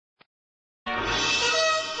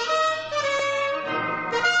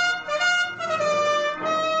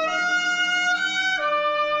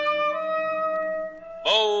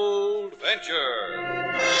Adventure.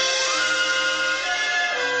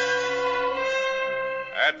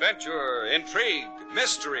 Adventure, intrigue,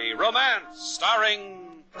 mystery, romance,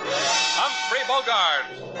 starring Humphrey Bogart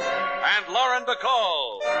and Lauren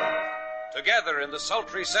Bacall. Together in the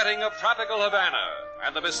sultry setting of tropical Havana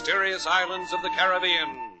and the mysterious islands of the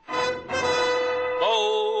Caribbean.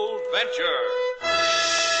 Bold Venture.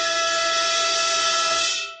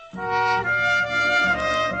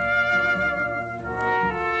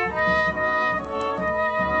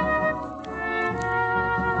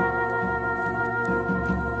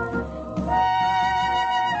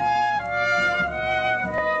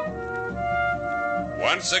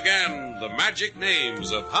 Once again, the magic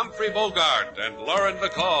names of Humphrey Bogart and Lauren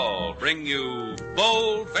Bacall bring you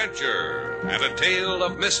Bold Venture and a tale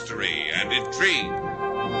of mystery and intrigue.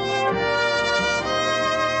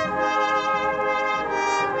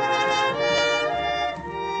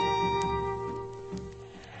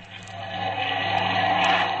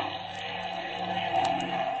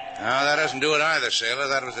 No, that doesn't do it either, sailor.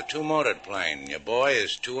 That was a two-motored plane. Your boy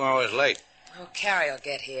is 2 hours late. Oh, Carrie'll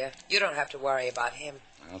get here. You don't have to worry about him.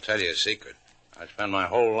 I'll tell you a secret. I spent my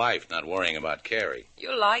whole life not worrying about Carrie.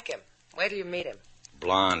 You'll like him. Wait till you meet him.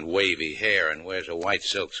 Blonde, wavy hair and wears a white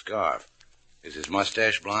silk scarf. Is his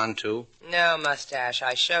mustache blonde, too? No mustache.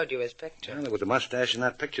 I showed you his picture. Well, there was a mustache in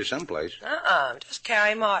that picture someplace. Just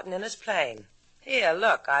Carrie Martin in his plane. Here,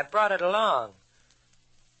 look, I brought it along.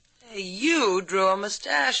 Hey, you drew a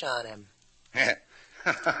mustache on him. Yeah,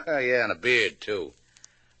 and a beard, too.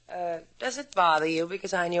 Does it bother you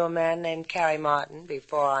because I knew a man named Carrie Martin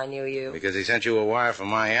before I knew you? Because he sent you a wire from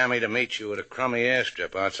Miami to meet you at a crummy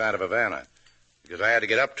airstrip outside of Havana. Because I had to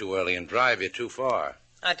get up too early and drive you too far.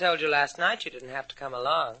 I told you last night you didn't have to come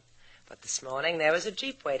along. But this morning there was a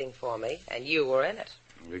Jeep waiting for me, and you were in it.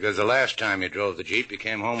 Because the last time you drove the Jeep, you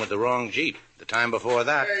came home with the wrong Jeep. The time before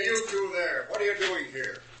that... Hey, you two there. What are you doing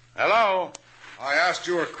here? Hello? I asked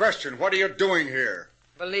you a question. What are you doing here?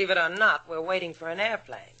 Believe it or not, we're waiting for an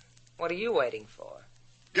airplane. What are you waiting for?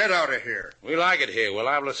 Get out of here. We like it here. We're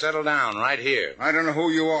liable to settle down right here. I don't know who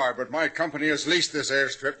you are, but my company has leased this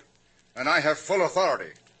airstrip, and I have full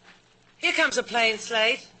authority. Here comes a plane,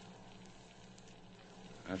 Slate.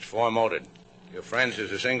 That's four-motored. Your friend's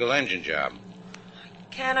is a single-engine job. I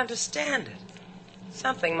can't understand it.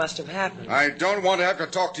 Something must have happened. I don't want to have to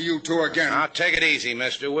talk to you two again. Now, take it easy,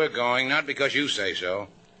 mister. We're going, not because you say so.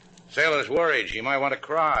 Sailor's worried. She might want to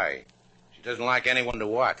cry. She doesn't like anyone to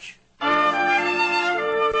watch.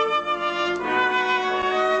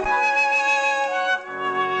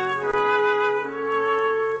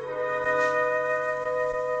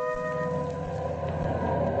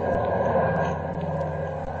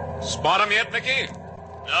 Spot him yet, Mickey?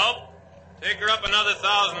 Nope. Take her up another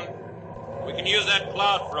 1,000. We can use that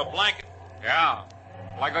cloud for a blanket. Yeah.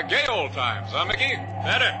 Like the gay old times, huh, Mickey?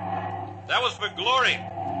 Better. That was for glory.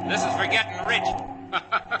 This is for getting rich. A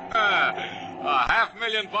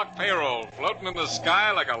 $500,000 payroll floating in the sky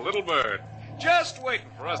like a little bird. Just waiting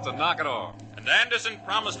for us to knock it off. And Anderson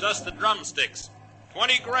promised us the drumsticks.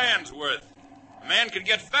 20 grand's worth. A man could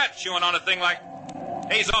get fat chewing on a thing like...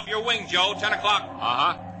 Haze off your wing, Joe. 10 o'clock.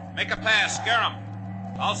 Uh-huh. Make a pass. Scare him.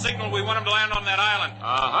 I'll signal we want him to land on that island.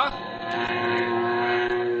 Uh-huh.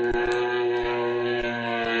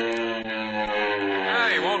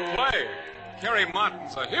 He won't play. Carrie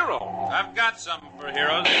Martin's a hero. I've got something for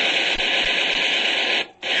heroes.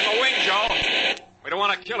 In the wing, Joe. We don't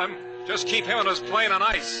want to kill him. Just keep him and his plane on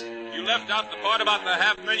ice. You left out the part about the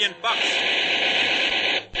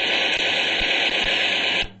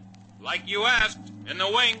 $500,000. Like you asked, in the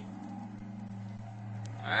wing.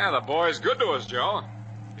 The boy's good to us, Joe.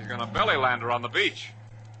 He's going to belly land her on the beach.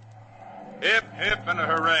 Hip, hip, and a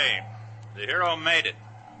hooray. The hero made it.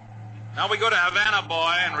 Now we go to Havana,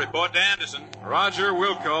 boy, and report to Anderson. Roger,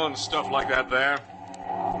 Wilco, and stuff like that there.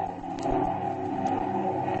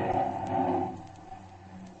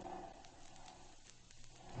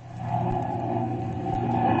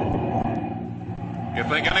 You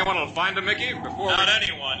think anyone will find him, Mickey, before Not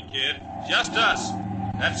anyone, kid. Just us.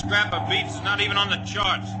 That scrap of beats is not even on the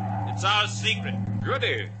charts. It's our secret.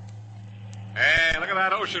 Goody. Hey, look at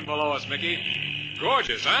that ocean below us, Mickey.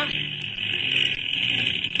 Gorgeous, huh?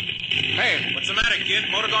 Hey. What's the matter,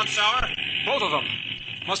 kid? Motor gone sour? Both of them.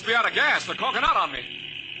 Must be out of gas. They're conking out on me.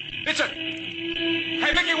 It's it.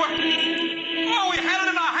 Hey, Mickey, we're... Oh, we had it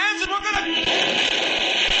in our hands and we're gonna...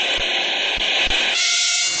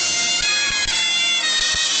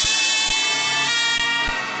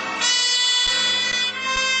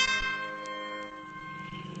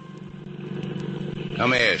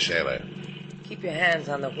 Come here, sailor. Keep your hands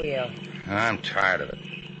on the wheel. I'm tired of it.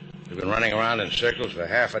 We've been running around in circles for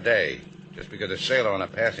half a day. Just because a sailor on a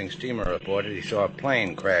passing steamer reported he saw a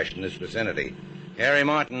plane crash in this vicinity. Harry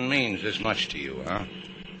Martin means this much to you, huh?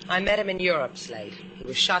 I met him in Europe, Slate. He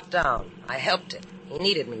was shot down. I helped him. He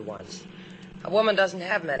needed me once. A woman doesn't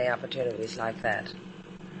have many opportunities like that.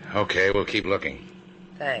 Okay, we'll keep looking.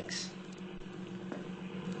 Thanks.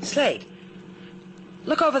 Slate,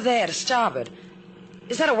 look over there to starboard.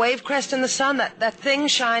 Is that a wave crest in the sun, that thing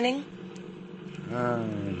shining?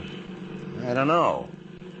 I don't know.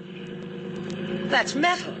 That's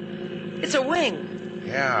metal. It's a wing.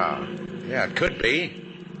 Yeah, it could be.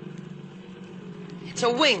 It's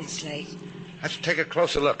a wing, Slate. Let's take a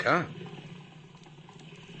closer look, huh?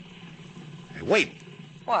 Hey, wait.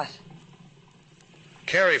 What?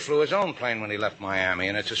 Carey flew his own plane when he left Miami,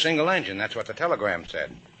 and it's a single engine. That's what the telegram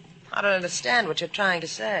said. I don't understand what you're trying to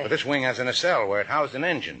say. But this wing has a nacelle where it housed an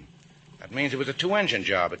engine. That means it was a two-engine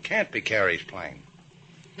job. It can't be Carey's plane.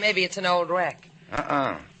 Maybe it's an old wreck.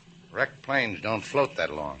 Wrecked planes don't float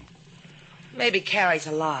that long. Maybe Carey's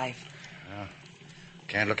alive.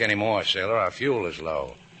 Can't look any more, sailor. Our fuel is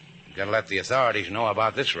low. You've got to let the authorities know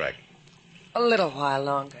about this wreck. A little while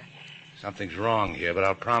longer. Something's wrong here, but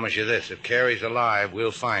I'll promise you this. If Carey's alive,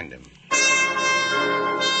 we'll find him.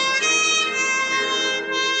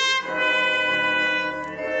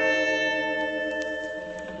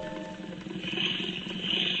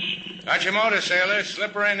 Got your motor, sailor.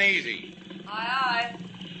 Slip her in easy. Aye, aye.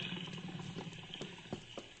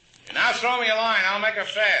 You now throw me a line. I'll make her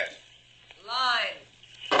fast. Line.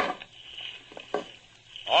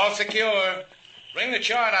 All secure. Bring the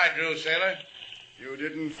chart I drew, sailor. You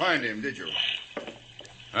didn't find him, did you?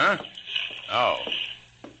 Huh? Oh.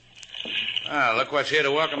 Look what's here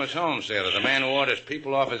to welcome us home, sailor. The man who orders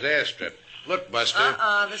people off his airstrip. Look, Buster.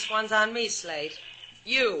 This one's on me, Slate.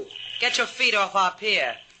 You, get your feet off our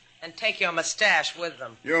pier and take your mustache with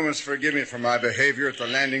them. You must forgive me for my behavior at the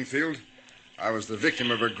landing field. I was the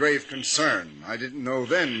victim of a grave concern. I didn't know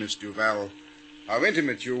then, Miss Duval, how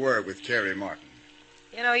intimate you were with Carey Martin.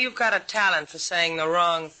 You know, you've got a talent for saying the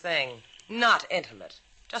wrong thing. Not intimate.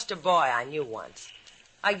 Just a boy I knew once.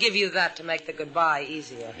 I give you that to make the goodbye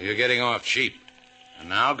easier. You're getting off cheap. And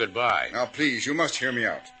now, goodbye. Now, please, you must hear me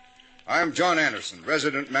out. I am John Anderson,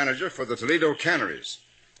 resident manager for the Toledo Canneries.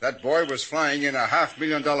 That boy was flying in a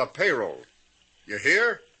 $500,000 payroll. You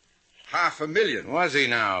hear? $500,000. Was he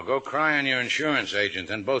now? Go cry on your insurance agent,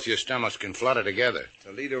 and both your stomachs can flutter together.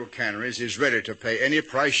 Toledo Canneries is ready to pay any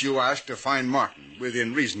price you ask to find Martin,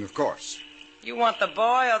 within reason, of course. You want the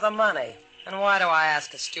boy or the money? And why do I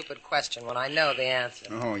ask a stupid question when I know the answer?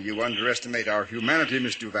 Oh, you underestimate our humanity,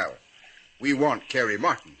 Miss Duval. We want Carey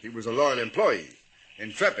Martin. He was a loyal employee,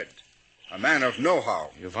 intrepid, a man of know-how.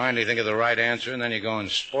 You finally think of the right answer, and then you go and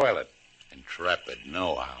spoil it. Intrepid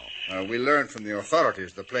know-how. We learned from the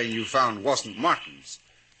authorities the plane you found wasn't Martin's.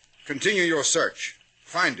 Continue your search.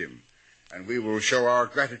 Find him, and we will show our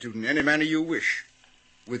gratitude in any manner you wish,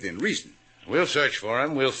 within reason. We'll search for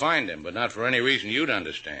him, we'll find him, but not for any reason you'd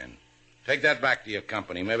understand. Take that back to your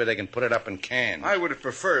company. Maybe they can put it up in cans. I would have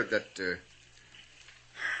preferred that,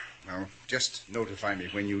 Well, just notify me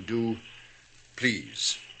when you do,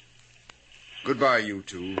 please. Goodbye, you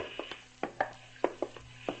two.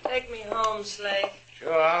 Take me home, Slate.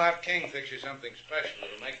 Sure, I'll have King fix you something special.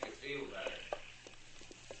 It'll make you feel better.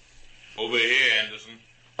 Over here, Anderson.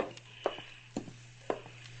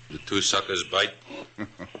 The two suckers bite.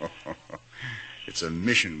 It's a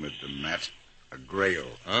mission with them, Matt. A grail.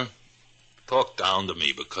 Huh? Talk down to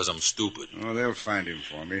me because I'm stupid. Oh, they'll find him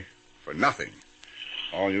for me. For nothing.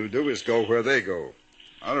 All you do is go where they go.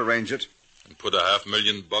 I'll arrange it. And put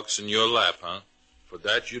 $500,000 in your lap, huh? For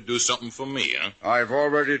that, you do something for me, huh? I've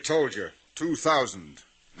already told you. 2,000.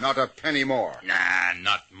 Not a penny more. Nah,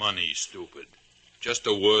 not money, stupid. Just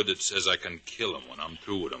a word that says I can kill him when I'm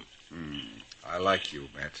through with him. I like you,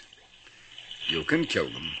 Matt. You can kill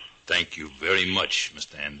them. Thank you very much,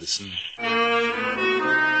 Mr. Anderson.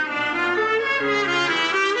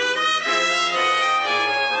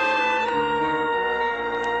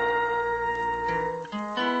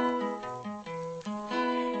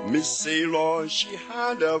 Miss Sailor, she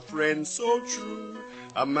had a friend so true,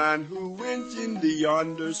 a man who went in the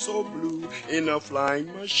yonder so blue. In a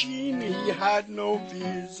flying machine he had no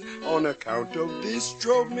fears, on account of this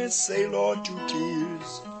drove Miss Sailor to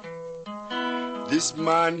tears. This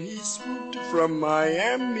man he swooped from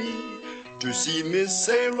Miami to see Miss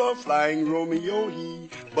Sailor flying Romeo he,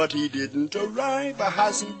 but he didn't arrive,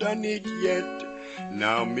 hasn't done it yet.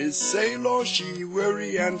 Now Miss Sailor, she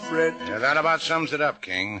worry and fret. Yeah, that about sums it up,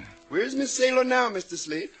 King. Where's Miss Sailor now, Mr.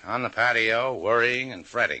 Slate? On the patio, worrying and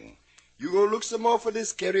fretting. You go look some more for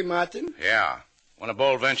this Carey Martin? Yeah. One of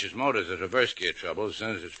Bold Venture's motors has reverse gear trouble as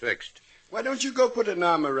soon as it's fixed. Why don't you go put an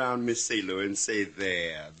arm around Miss Sailor and say,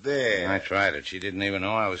 there. I tried it. She didn't even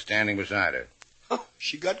know I was standing beside her. Oh,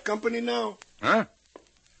 she got company now. Huh?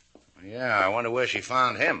 Yeah, I wonder where she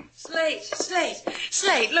found him.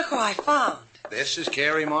 Slate, look who I found. This is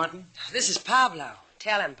Carrie Martin? This is Pablo.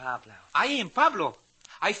 Tell him, Pablo. I am Pablo.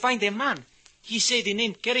 I find a man. He say the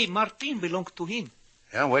name Kerry Martin belong to him.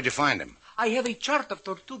 Yeah, where'd you find him? I have a chart of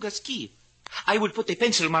Tortuga's Key. I will put a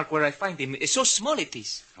pencil mark where I find him. So small it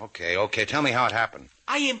is. Okay. Tell me how it happened.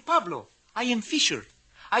 I am Pablo. I am fisher.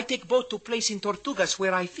 I take boat to place in Tortugas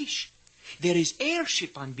where I fish. There is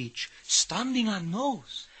airship on beach, standing on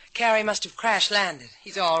nose. Carrie must have crash-landed.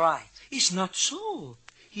 He's all right. It's not so.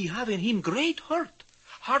 He have in him great hurt.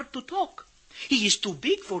 Hard to talk. He is too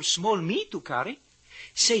big for small me to carry.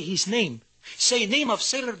 Say his name. Say name of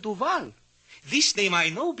Sailor Duval. This name I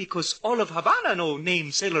know because all of Havana know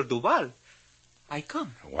name Sailor Duval. I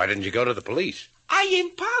come. Why didn't you go to the police? I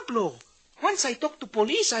am Pablo. Once I talk to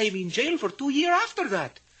police, I am in jail for 2 years after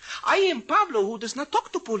that. I am Pablo who does not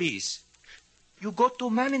talk to police. You go to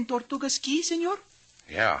man in Tortuga's Key, senor?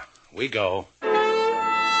 Yeah, we go.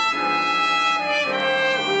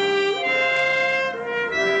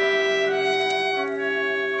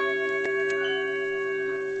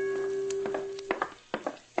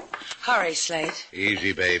 Hurry, Slate.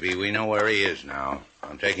 Easy, baby. We know where he is now.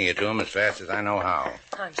 I'm taking you to him as fast as I know how.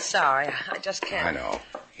 I'm sorry. I just can't. I know.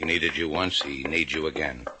 He needed you once. He needs you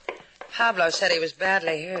again. Pablo said he was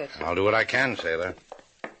badly hurt. I'll do what I can, Sailor.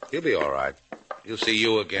 He'll be all right. He'll see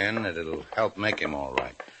you again, and it'll help make him all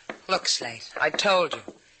right. Look, Slate, I told you.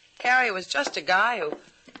 Carrie was just a guy who...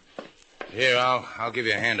 Here, I'll give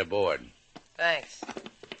you a hand aboard. Thanks.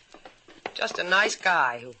 Just a nice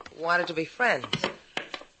guy who wanted to be friends.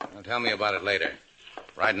 Well, tell me about it later.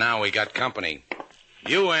 Right now, we got company.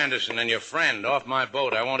 You, Anderson, and your friend off my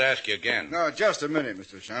boat. I won't ask you again. No, just a minute,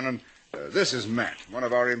 Mr. Shannon. This is Matt, one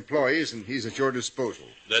of our employees, and he's at your disposal.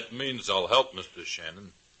 That means I'll help, Mr.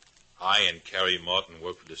 Shannon. I and Carrie Martin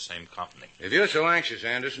work for the same company. If you're so anxious,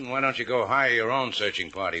 Anderson, why don't you go hire your own searching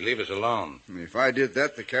party? Leave us alone. If I did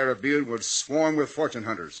that, the Caribbean would swarm with fortune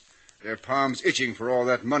hunters, their palms itching for all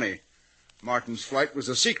that money. Martin's flight was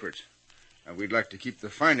a secret, and we'd like to keep the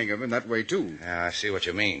finding of him that way, too. Yeah, I see what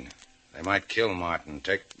you mean. They might kill Martin,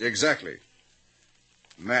 Exactly.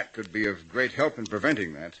 Matt could be of great help in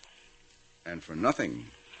preventing that. And for nothing.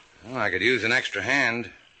 Well, I could use an extra hand.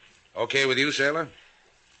 Okay with you, Sailor?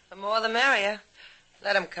 The more the merrier.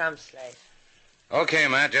 Let him come, Slate. Okay,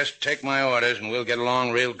 Matt, just take my orders and we'll get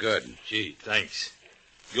along real good. Gee, thanks.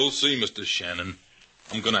 You'll see, Mr. Shannon.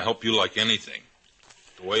 I'm going to help you like anything.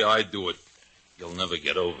 The way I do it, you'll never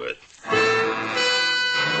get over it.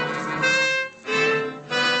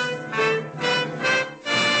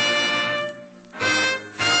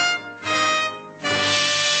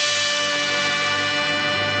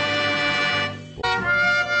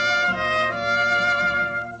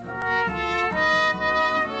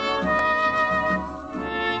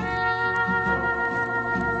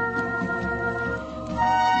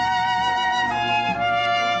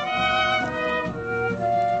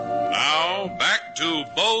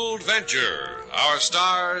 Our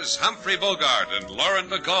stars, Humphrey Bogart and Lauren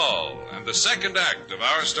Bacall, and the second act of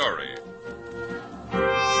our story.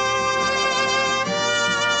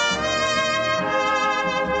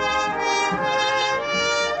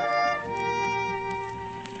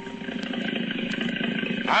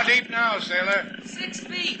 How deep now, Sailor? 6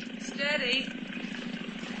 feet. Steady.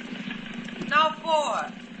 Now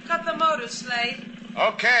 4. Cut the motor, Slate.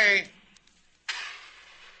 Okay.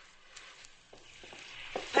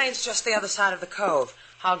 Paint's just the other side of the cove.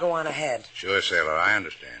 I'll go on ahead. Sure, Sailor, I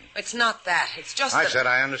understand. It's not that. It's just I that... said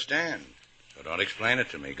I understand. So don't explain it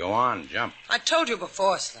to me. Go on, jump. I told you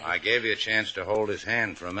before, Slate. I gave you a chance to hold his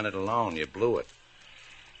hand for a minute alone. You blew it.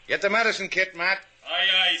 Get the medicine kit, Matt.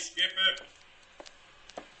 Aye, Skipper.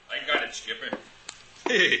 I got it, Skipper.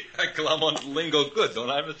 Hey, I glom on the lingo good, don't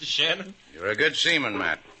I, Mr. Shannon? You're a good seaman,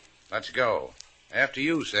 Matt. Let's go. After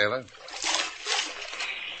you, Sailor.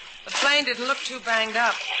 The plane didn't look too banged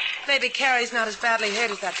up. Maybe Carrie's not as badly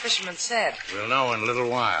hurt as that fisherman said. We'll know in a little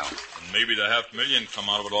while. And maybe the $500,000 come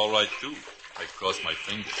out of it all right, too. I cross my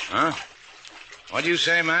fingers. Huh? What'd you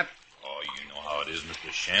say, Matt? Oh, you know how it is,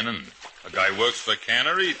 Mr. Shannon. A guy works for a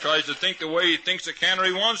cannery. He tries to think the way he thinks a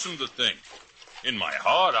cannery wants him to think. In my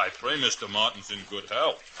heart, I pray Mr. Martin's in good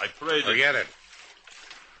health. I pray that... Forget it.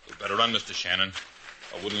 We better run, Mr. Shannon.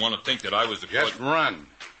 I wouldn't want to think that I was the... Just run.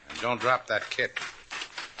 And don't drop that kit.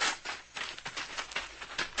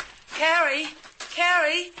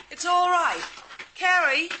 Carrie, it's all right.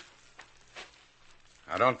 Carrie.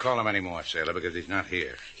 Now, don't call him anymore, Sailor, because he's not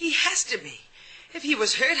here. He has to be. If he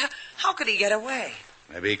was hurt, how could he get away?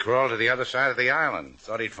 Maybe he crawled to the other side of the island.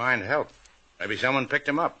 Thought he'd find help. Maybe someone picked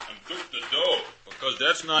him up. And took the dough, because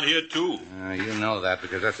that's not here, too. You know that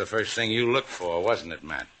because that's the first thing you looked for, wasn't it,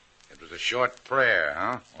 Matt? It was a short prayer,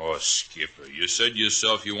 huh? Oh, Skipper, you said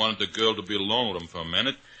yourself you wanted the girl to be alone with him for a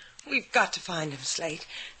minute. We've got to find him, Slate.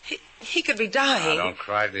 He could be dying. Now, don't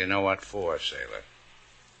cry till you know what for, sailor.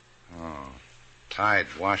 Oh,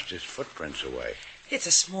 tide's washed his footprints away. It's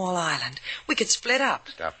a small island. We could split up.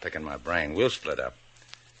 Stop picking my brain. We'll split up.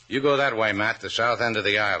 You go that way, Matt, the south end of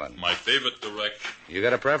the island. My favorite direction. You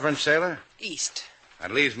got a preference, sailor? East.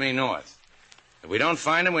 That leaves me north. If we don't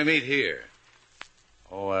find him, we meet here.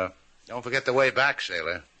 Oh, don't forget the way back,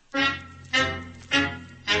 sailor.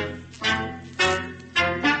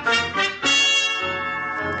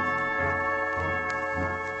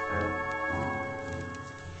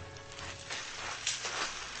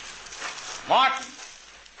 Martin!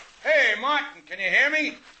 Hey, Martin, can you hear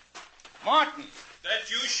me? Martin!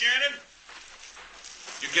 That you, Shannon?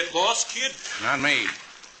 You get lost, kid? Not me.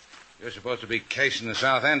 You're supposed to be casing the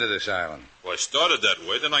south end of this island. Well, I started that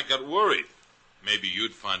way, then I got worried. Maybe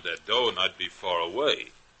you'd find that dough and I'd be far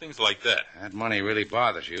away. Things like that. That money really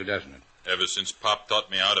bothers you, doesn't it? Ever since Pop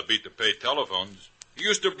taught me how to beat the pay telephones, he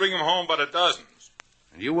used to bring 'em home by the dozens.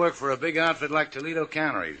 And you work for a big outfit like Toledo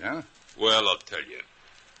Canneries, huh? Well, I'll tell you.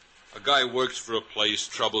 A guy works for a place,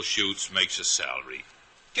 troubleshoots, makes a salary.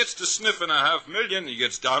 Gets to sniffing $500,000, he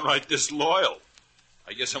gets downright disloyal.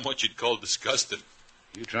 I guess I'm what you'd call disgusted.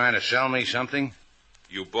 You trying to sell me something?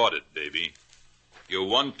 You bought it, baby. You're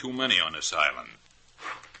one too many on this island.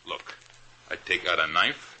 Look, I take out a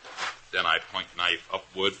knife, then I point knife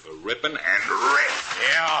upward for ripping and rip.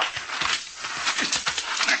 Yeah.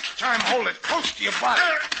 Next time, hold it close to your body.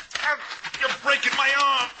 You're breaking my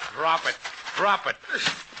arm. Drop it. Drop it.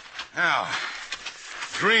 Now,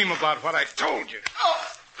 dream about what I told you.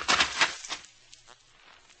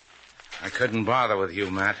 I couldn't bother with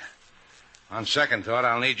you, Matt. On second thought,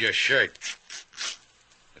 I'll need your shirt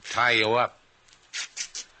to tie you up.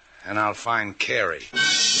 And I'll find Carrie.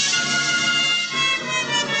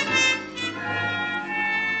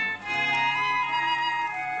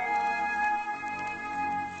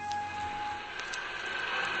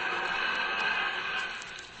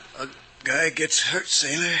 A guy gets hurt,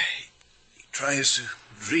 sailor. He tries to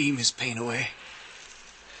dream his pain away.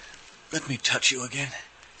 Let me touch you again.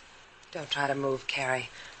 Don't try to move, Carrie.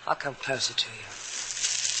 I'll come closer to you.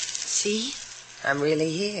 See? I'm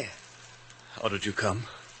really here. How did you come?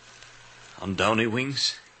 On downy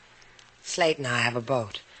wings? Slate and I have a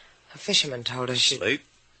boat. A fisherman told us you... Slate?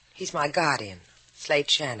 He's my guardian, Slate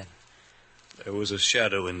Shannon. There was a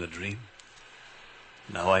shadow in the dream.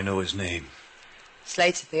 Now I know his name.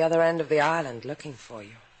 Slate's at the other end of the island looking for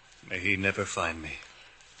you. May he never find me.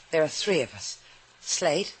 There are 3 of us.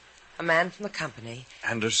 Slate, a man from the company.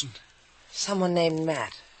 Anderson? Someone named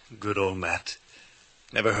Matt. Good old Matt.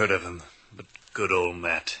 Never heard of him, but good old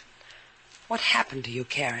Matt. What happened to you,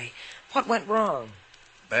 Carrie? What went wrong?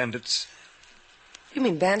 Bandits. You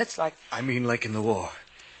mean bandits like... I mean like in the war.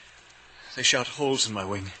 They shot holes in my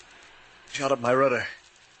wing. Shot up my rudder.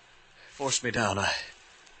 Forced me down. I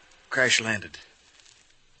crash-landed.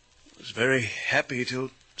 Was very happy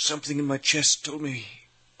till something in my chest told me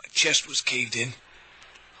my chest was caved in.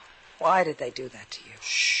 Why did they do that to you?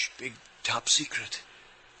 Shh, big top secret.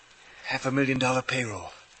 $500,000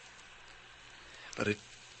 payroll. But it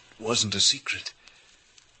wasn't a secret.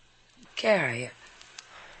 Carrie,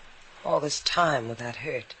 all this time with that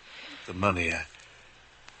hurt. The money, I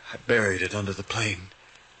buried it under the plane.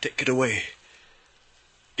 Take it away.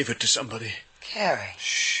 Give it to somebody. Carrie.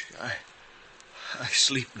 Shh, I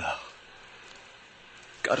sleep now.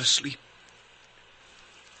 Gotta sleep.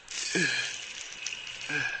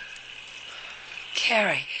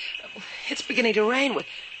 Carrie, it's beginning to rain.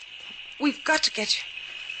 We've got to get you...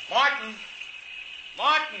 Martin!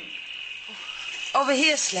 Martin! Over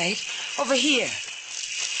here, Slate. Over here.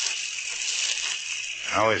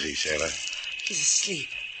 How is he, sailor? He's asleep.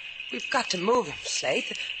 We've got to move him,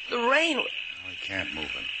 Slate. The rain... We can't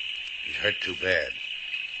move him. He's hurt too bad.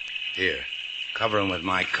 Here, cover him with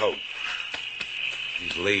my coat.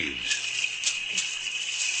 These leaves.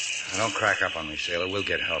 Now, don't crack up on me, sailor. We'll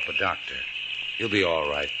get help, a doctor. You'll be all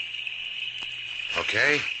right.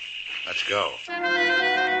 Okay? Let's go.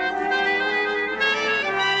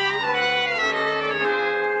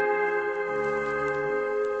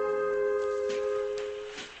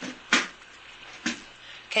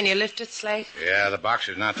 Can you lift it, Slate? Yeah, the box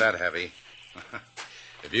is not that heavy.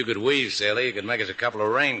 If you could weave, sailor, you could make us a couple of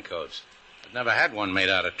raincoats. I've never had one made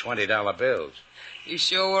out of $20 bills. You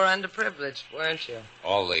sure were underprivileged, weren't you?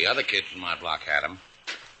 All the other kids in my block had them.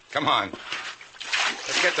 Come on.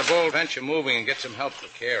 Let's get the Bull Venture moving and get some help for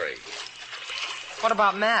Carey. What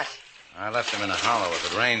about Matt? I left him in a hollow.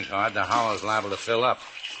 If it rains hard, the hollow's liable to fill up.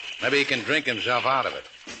 Maybe he can drink himself out of it.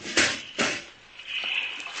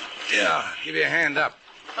 Yeah, give you a hand up.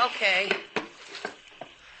 Okay.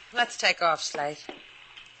 Let's take off, Slate.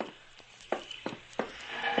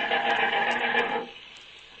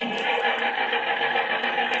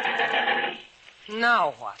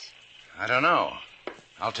 Now what? I don't know.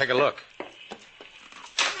 I'll take a look.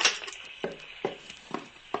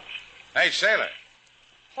 Hey, sailor.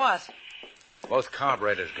 What? Both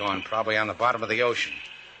carburetors gone, probably on the bottom of the ocean.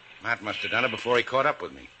 Matt must have done it before he caught up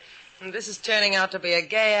with me. And this is turning out to be a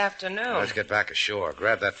gay afternoon. Let's get back ashore.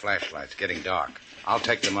 Grab that flashlight. It's getting dark. I'll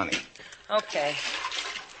take the money. Okay.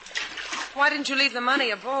 Why didn't you leave the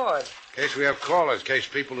money aboard? In case we have callers, in case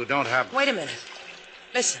people who don't have... Wait a minute.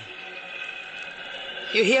 Listen.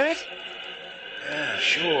 You hear it? Yeah,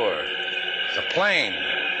 sure. It's a plane.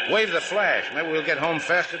 Wave the flash. Maybe we'll get home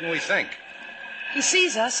faster than we think. He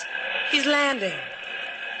sees us. He's landing.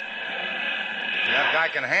 That guy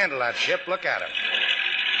can handle that ship. Look at him.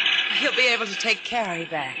 He'll be able to take Carey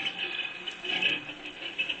back.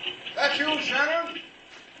 That you, Shannon?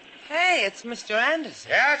 Hey, it's Mr. Anderson.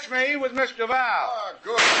 Yeah, it's me with Mr. Val. Ah,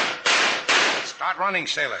 good. Start running,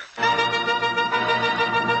 sailor.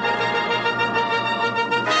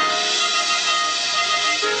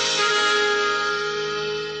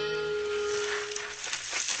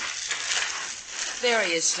 There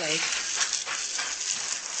he is, Slate.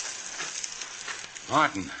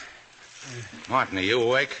 Martin, are you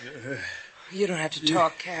awake? You don't have to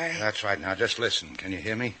talk, Carey. That's right. Now, just listen. Can you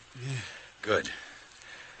hear me? Yeah. Good.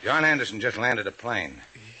 John Anderson just landed a plane.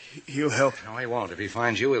 He'll help. No, he won't. If he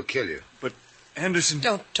finds you, he'll kill you. But Anderson...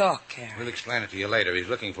 Don't talk, Carey. We'll explain it to you later. He's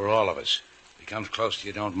looking for all of us. If he comes close to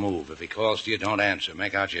you, don't move. If he calls to you, don't answer.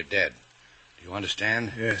 Make out you're dead. Do you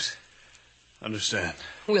understand? Yes. Understand.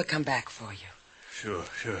 We'll come back for you. Sure.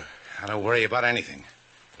 Now, don't worry about anything.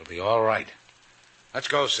 It'll be all right. Let's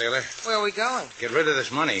go, sailor. Where are we going? Get rid of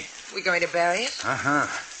this money. We going to bury it? Uh-huh.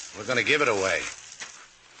 We're going to give it away.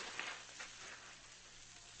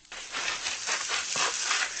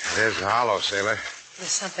 There's the hollow, sailor.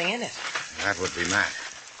 There's something in it. That would be Matt.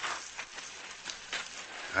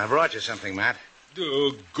 I brought you something, Matt.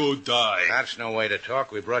 Oh, go die. That's no way to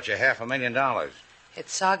talk. We brought you $500,000.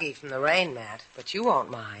 It's soggy from the rain, Matt, but you won't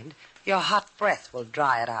mind. Your hot breath will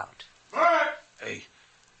dry it out. Hey.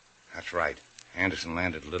 That's right. Anderson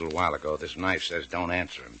landed a little while ago. This knife says don't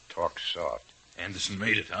answer him. Talk soft. Anderson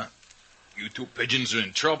made it, huh? You two pigeons are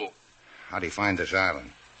in trouble. How'd he find this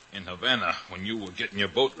island? In Havana, when you were getting your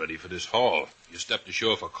boat ready for this haul, you stepped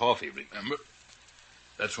ashore for coffee, remember?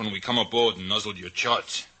 That's when we come aboard and nuzzled your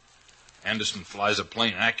charts. Anderson flies a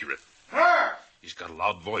plane accurate. He's got a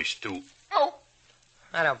loud voice, too. Oh!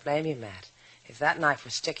 I don't blame you, Matt. If that knife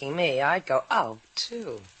was sticking me, I'd go, oh,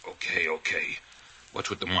 too. Okay. What's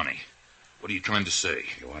with the money? What are you trying to say?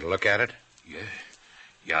 You want to look at it?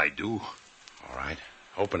 Yeah, I do. All right.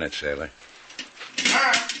 Open it, sailor.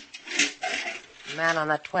 The man on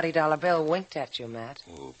that $20 bill winked at you, Matt.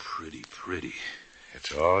 Oh, pretty.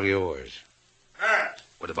 It's all yours.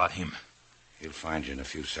 What about him? He'll find you in a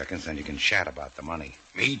few seconds, then you can chat about the money.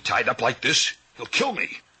 Me tied up like this? He'll kill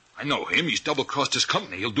me. I know him. He's double-crossed his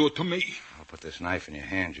company. He'll do it to me. I'll put this knife in your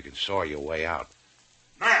hands. You can saw your way out.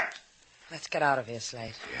 Matt! Let's get out of here,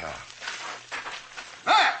 Slate. Yeah.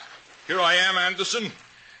 Matt! Here I am, Anderson.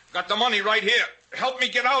 Got the money right here. Help me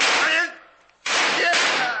get out.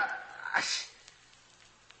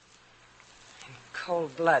 In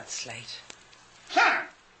cold blood, Slate. Shannon!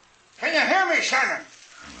 Can you hear me, Shannon?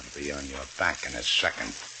 I'm going to be on your back in a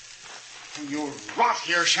second. You rot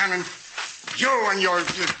here, Shannon. You and your...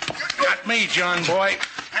 Not me, John boy.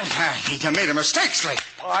 You made a mistake, Slate.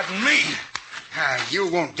 Pardon me. You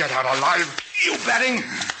won't get out alive. You betting?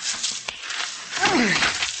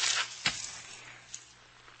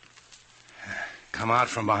 Come out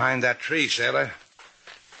from behind that tree, sailor.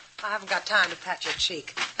 I haven't got time to pat your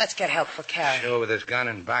cheek. Let's get help for Carey. Sure, with this gun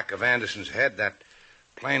in back of Anderson's head, that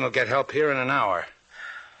plane will get help here in an hour.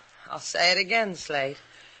 I'll say it again, Slate.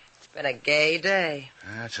 It's been a gay day.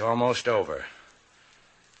 That's almost over.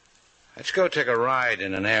 Let's go take a ride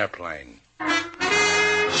in an airplane.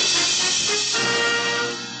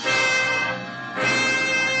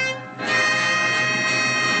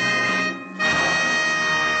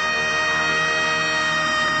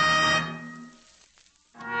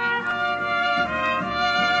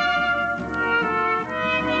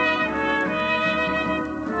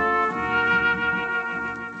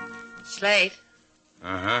 Slate,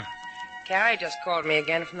 Uh-huh. Carrie just called me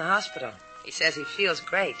again from the hospital. He says he feels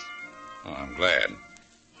great. Oh, I'm glad.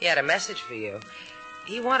 He had a message for you.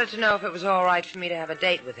 He wanted to know if it was all right for me to have a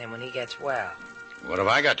date with him when he gets well. What have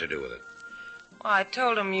I got to do with it? Well, I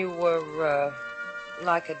told him you were,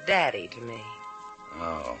 like a daddy to me.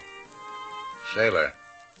 Oh. Sailor,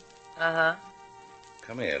 Uh-huh.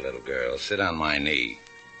 come here, little girl. Sit on my knee.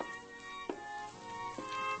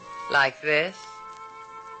 Like this?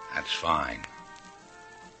 That's fine.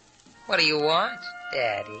 What do you want,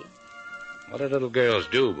 Daddy? What do little girls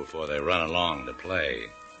do before they run along to play?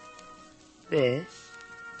 This?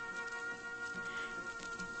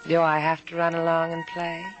 Do I have to run along and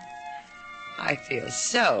play? I feel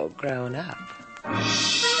so grown up.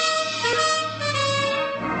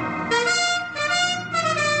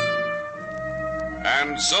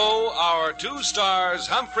 And so our two stars,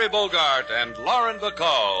 Humphrey Bogart and Lauren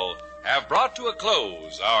Bacall, have brought to a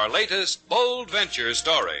close our latest bold venture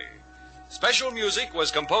story. Special music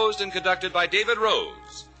was composed and conducted by David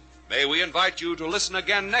Rose. May we invite you to listen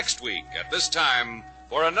again next week at this time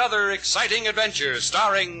for another exciting adventure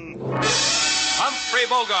starring Humphrey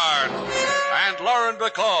Bogart and Lauren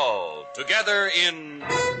Bacall together in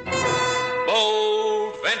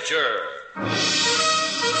Bold Venture.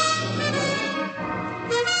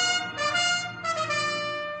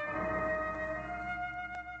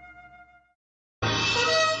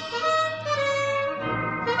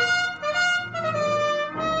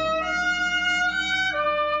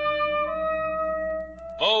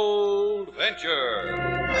 Bold Venture.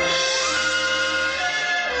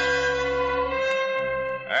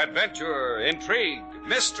 Adventure, intrigue,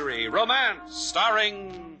 mystery, romance,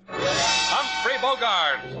 starring Humphrey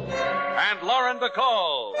Bogart and Lauren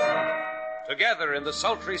Bacall. Together in the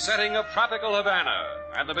sultry setting of tropical Havana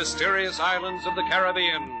and the mysterious islands of the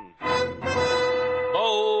Caribbean.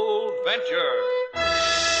 Bold Venture.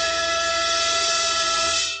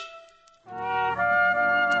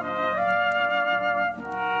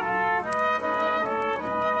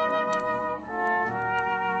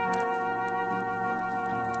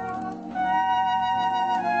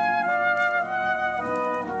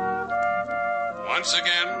 Once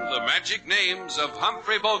again, the magic names of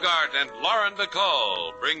Humphrey Bogart and Lauren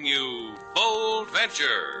Bacall bring you Bold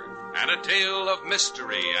Venture and a tale of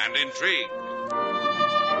mystery and intrigue.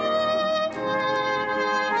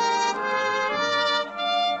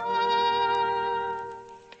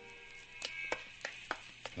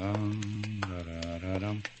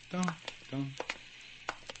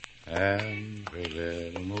 Every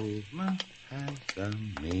little movement has a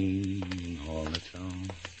meaning all its own.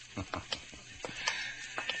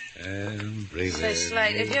 Say,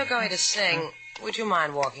 Slate, if you're going to sing, would you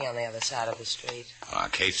mind walking on the other side of the street?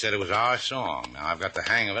 Kate said it was our song. Now I've got the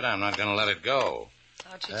hang of it. I'm not going to let it go.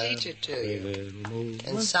 How'd she teach it to you?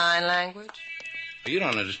 In sign language? You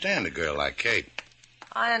don't understand a girl like Kate.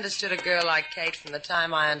 I understood a girl like Kate from the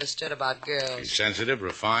time I understood about girls. She's sensitive,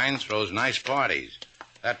 refined, throws nice parties.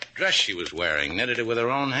 That dress she was wearing, knitted it with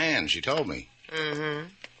her own hands, she told me. Mm-hmm.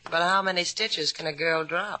 But how many stitches can a girl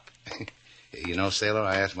drop? You know, Sailor,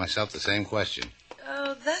 I asked myself the same question.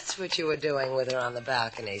 Oh, that's what you were doing with her on the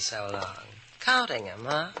balcony so long. Counting them,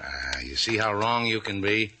 huh? You see how wrong you can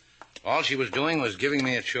be? All she was doing was giving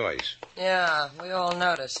me a choice. Yeah, we all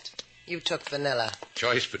noticed. You took vanilla.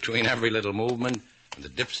 Choice between every little movement and the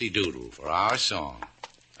dipsy doodle for our song.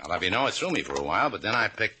 I'll have you know it threw me for a while, but then I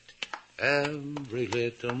picked every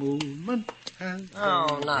little movement.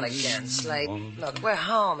 Oh, not again, Slate. Look, we're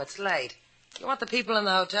home. It's late. You want the people in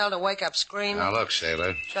the hotel to wake up screaming? Now, look,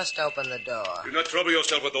 Sailor. Just open the door. Do not trouble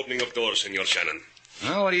yourself with opening of doors, Senor Shannon.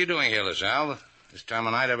 Well, what are you doing here, LaSalle? This time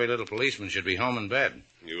of night, every little policeman should be home in bed.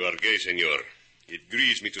 You are gay, senor. It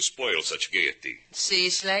grieves me to spoil such gaiety. See,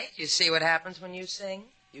 Slate? You see what happens when you sing?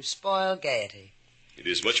 You spoil gaiety. It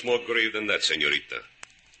is much more grave than that, senorita.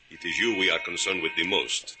 It is you we are concerned with the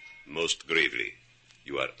most gravely.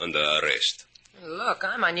 You are under arrest. Look,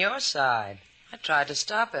 I'm on your side. I tried to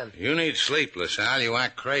stop him. You need sleep, LaSalle. You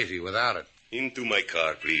act crazy without it. Into my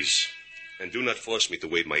car, please. And do not force me to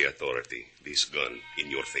wave my authority, this gun, in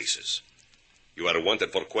your faces. You are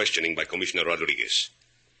wanted for questioning by Commissioner Rodriguez.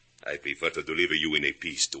 I prefer to deliver you in a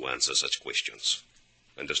peace to answer such questions.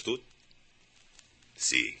 Understood?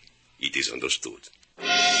 Si, it is understood.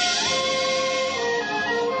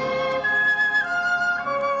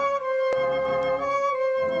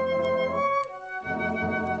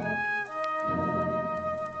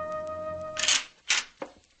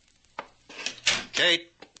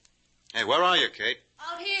 Kate? Hey, where are you, Kate?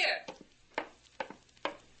 Out here.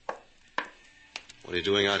 What are you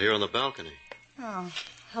doing out here on the balcony? Oh,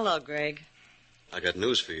 hello, Greg. I got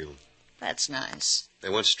news for you. That's nice. They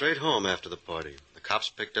went straight home after the party. The cops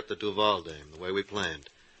picked up the Duval dame, the way we planned.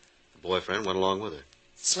 The boyfriend went along with her.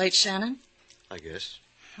 Slate Shannon? I guess.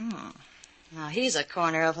 Now, he's a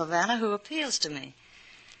corner of Havana who appeals to me.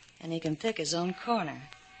 And he can pick his own corner.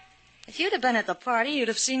 If you'd have been at the party, you'd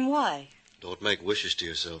have seen why. Don't make wishes to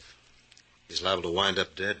yourself. He's liable to wind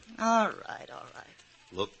up dead. All right.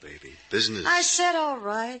 Look, baby, business. I said all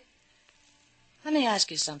right. Let me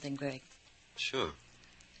ask you something, Greg. Sure.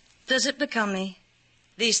 Does it become me?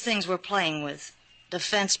 These things we're playing with.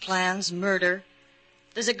 Defense plans, murder.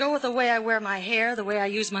 Does it go with the way I wear my hair, the way I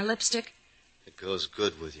use my lipstick? It goes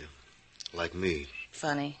good with you. Like me.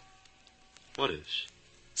 Funny. What is?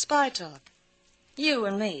 Spy talk. You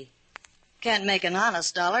and me. Can't make an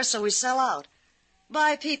honest dollar, so we sell out.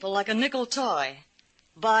 Buy people like a nickel toy.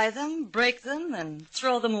 Buy them, break them, and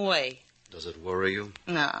throw them away. Does it worry you?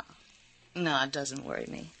 No, it doesn't worry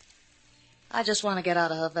me. I just want to get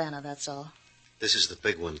out of Havana, that's all. This is the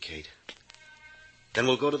big one, Kate. Then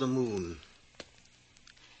we'll go to the moon.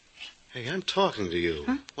 Hey, I'm talking to you.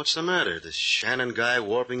 Huh? What's the matter? This Shannon guy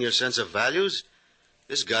warping your sense of values?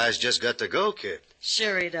 This guy's just got to go, kid.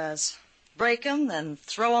 Sure he does. Break 'em, then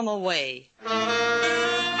throw 'em away.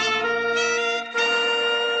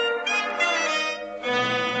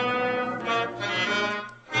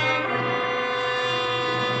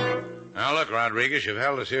 Now, look, Rodriguez, you've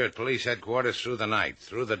held us here at police headquarters through the night,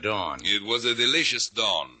 through the dawn. It was a delicious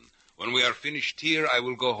dawn. When we are finished here, I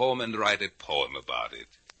will go home and write a poem about it.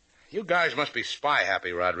 You guys must be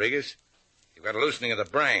spy-happy, Rodriguez. You've got a loosening of the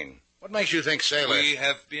brain. What makes you think Sailor... We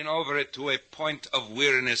have been over it to a point of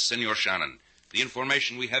weariness, Senor Shannon. The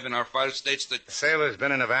information we have in our file states that... Sailor's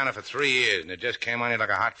been in Havana for 3 years, and it just came on you like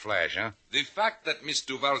a hot flash, huh? The fact that Miss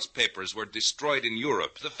Duval's papers were destroyed in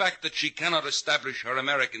Europe, the fact that she cannot establish her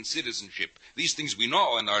American citizenship, these things we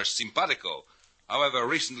know and are simpatico. However,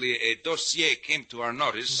 recently a dossier came to our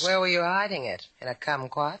notice. Where were you hiding it? In a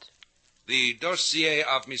kumquat? The dossier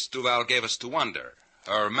of Miss Duval gave us to wonder.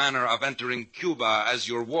 Her manner of entering Cuba as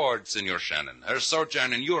your ward, Senor Shannon. Her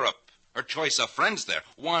sojourn in Europe. Her choice of friends there.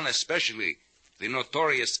 One especially, the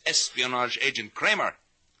notorious espionage agent Kramer.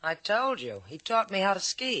 I told you. He taught me how to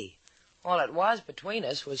ski. All it was between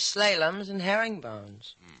us was slaloms and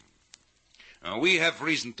herringbones. We have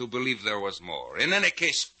reason to believe there was more. In any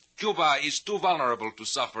case, Cuba is too vulnerable to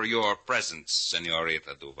suffer your presence,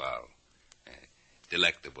 Senorita Duval.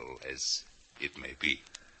 Delectable as it may be.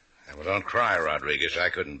 Well, don't cry, Rodriguez. I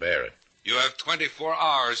couldn't bear it. You have 24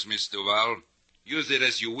 hours, Miss Duval. Use it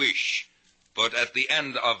as you wish. But at the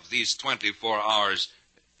end of these 24 hours,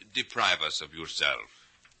 deprive us of yourself.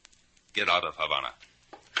 Get out of Havana.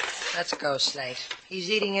 Let's go, Slate. He's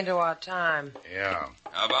eating into our time. Yeah.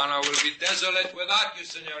 Havana will be desolate without you,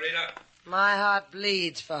 Senorita. My heart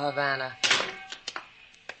bleeds for Havana.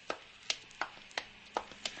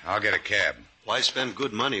 I'll get a cab. Why spend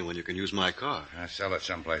good money when you can use my car? I'll sell it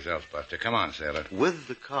someplace else, Buster. Come on, Sailor. With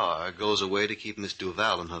the car goes a way to keep Miss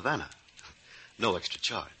Duval in Havana. No extra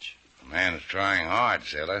charge. The man's trying hard,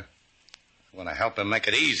 Sailor. I want to help him make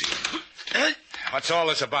it easy. What's all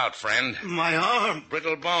this about, friend? My arm.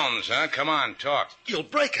 Brittle bones, huh? Come on, talk. You'll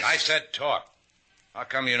break it. I said talk. How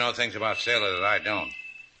come you know things about Sailor that I don't?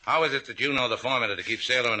 How is it that you know the formula to keep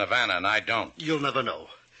Sailor in Havana and I don't? You'll never know.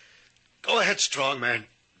 Go ahead, strong man.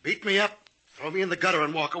 Beat me up. Throw me in the gutter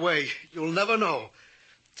and walk away. You'll never know.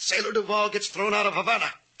 Sailor Duval gets thrown out of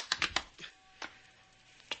Havana.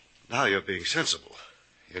 Now you're being sensible.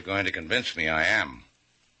 You're going to convince me I am.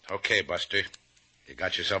 Okay, Buster. You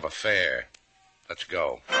got yourself a fare. Let's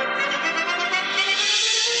go.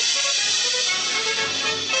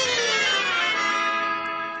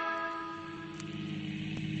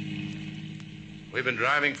 We've been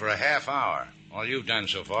driving for a half hour. All you've done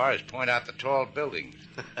so far is point out the tall buildings.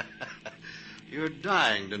 You're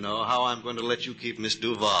dying to know how I'm going to let you keep Miss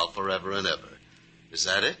Duval forever and ever. Is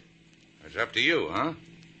that it? It's up to you, huh?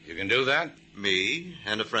 You can do that? Me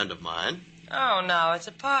and a friend of mine. Oh, no, it's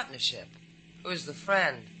a partnership. Who's the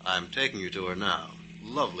friend? I'm taking you to her now.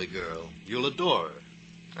 Lovely girl. You'll adore her.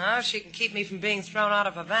 Oh, she can keep me from being thrown out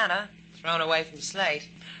of Havana, thrown away from Slate.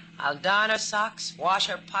 I'll darn her socks, wash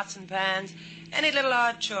her pots and pans, any little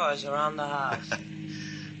odd chores around the house.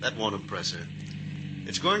 That won't impress her.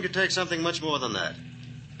 It's going to take something much more than that.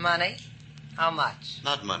 Money? How much?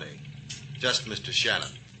 Not money. Just Mr.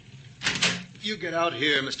 Shannon. You get out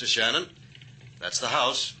here, Mr. Shannon. That's the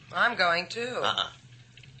house. I'm going, too.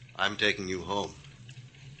 I'm taking you home.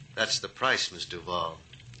 That's the price, Miss Duval.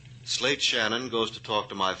 Slate Shannon goes to talk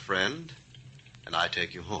to my friend, and I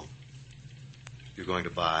take you home. You're going to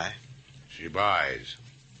buy? She buys.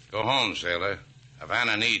 Go home, Sailor.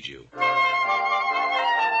 Havana needs you.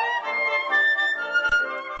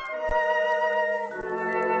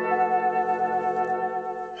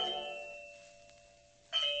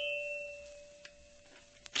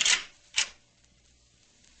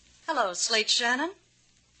 Hello, Slate Shannon.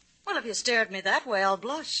 Well, if you stare at me that way, I'll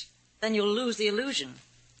blush. Then you'll lose the illusion.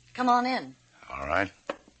 Come on in. All right.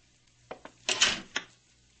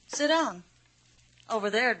 Sit down. Over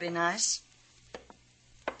there'd be nice.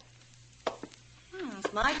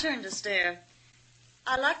 It's my turn to stare.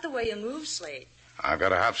 I like the way you move, Slate. I've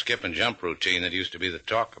got a hop, skip, and jump routine that used to be the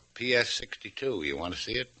talk of PS 62. You want to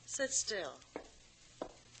see it? Sit still.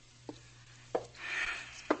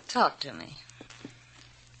 Talk to me.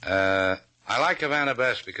 I like Havana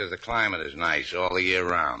best because the climate is nice all the year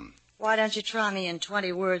round. Why don't you try me in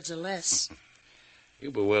 20 words or less? You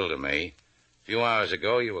bewilder me. A few hours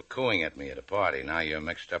ago, you were cooing at me at a party. Now you're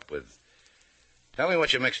mixed up with... Tell me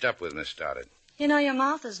what you're mixed up with, Miss Stoddard. You know, your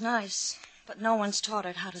mouth is nice, but no one's taught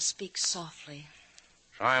it how to speak softly.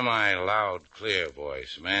 Try my loud, clear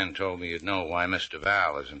voice. A man told me you'd know why Mr.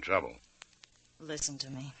 Val is in trouble. Listen to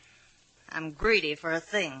me. I'm greedy for a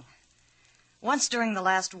thing. Once during the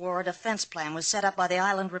last war, a defense plan was set up by the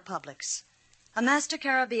island republics. A master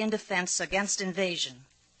Caribbean defense against invasion,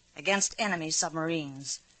 against enemy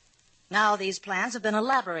submarines. Now these plans have been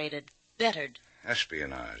elaborated, bettered.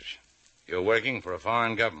 Espionage. You're working for a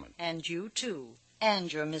foreign government. And you, too.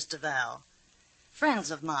 And you're Mr. Val.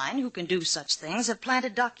 Friends of mine who can do such things have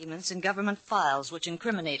planted documents in government files which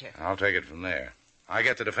incriminate her. I'll take it from there. I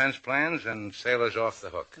get the defense plans and sailor's off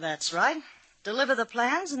the hook. That's right. Deliver the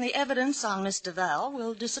plans and the evidence on Mr. Val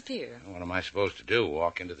will disappear. What am I supposed to do?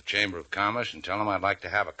 Walk into the Chamber of Commerce and tell them I'd like to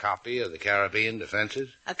have a copy of the Caribbean defenses?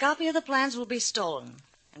 A copy of the plans will be stolen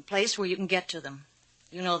and placed where you can get to them.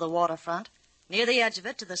 You know the waterfront. Near the edge of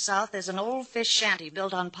it, to the south, there's an old fish shanty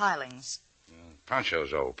built on pilings.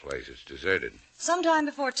 Pancho's old place. It's deserted. Sometime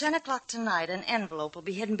before 10 o'clock tonight, an envelope will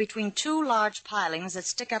be hidden between two large pilings that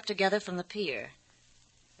stick up together from the pier.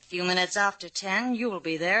 A few minutes after 10, you will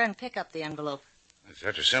be there and pick up the envelope. It's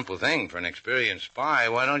such a simple thing for an experienced spy.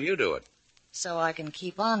 Why don't you do it? So I can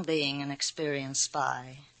keep on being an experienced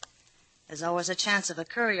spy. There's always a chance of a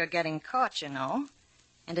courier getting caught, you know.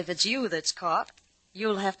 And if it's you that's caught,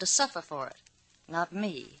 you'll have to suffer for it. Not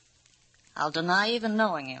me. I'll deny even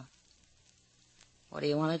knowing you. What do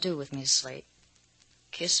you want to do with me, Slate?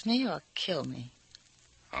 Kiss me or kill me?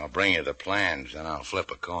 I'll bring you the plans, then I'll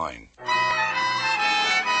flip a coin.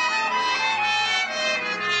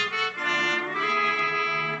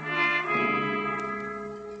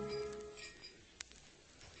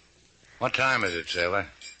 What time is it, sailor?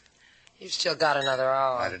 You've still got another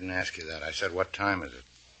hour. I didn't ask you that. I said, what time is it?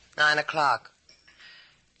 9 o'clock.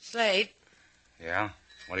 Slate? Yeah?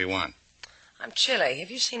 What do you want? I'm chilly.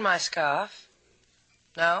 Have you seen my scarf?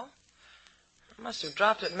 No? I must have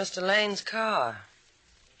dropped it in Mr. Lane's car.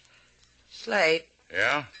 Slate?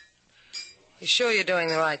 Yeah? You sure you're doing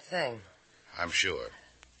the right thing? I'm sure.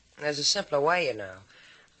 There's a simpler way, you know.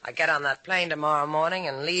 I get on that plane tomorrow morning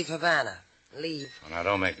and leave Havana. Leave. Well, now,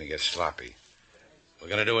 don't make me get sloppy. We're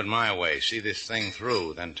going to do it my way. See this thing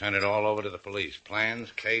through, then turn it all over to the police.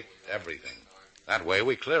 Plans, Kate, everything. That way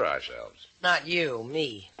we clear ourselves. Not you,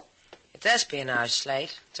 me. It's espionage,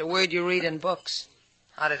 Slate. It's a word you read in books.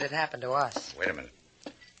 How did it happen to us? Wait a minute.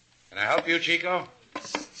 Can I help you, Chico?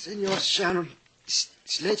 Senor Shannon.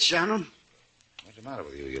 Slate Shannon. What's the matter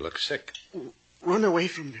with you? You look sick. Run away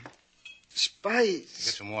from them. Spies.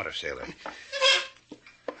 Get some water, sailor.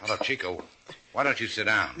 Hello, Chico. Why don't you sit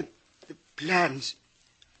down? The plans.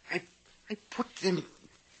 I put them...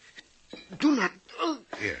 Do not...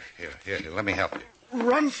 Here. Let me help you.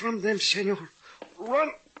 Run from them, senor.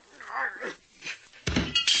 Run.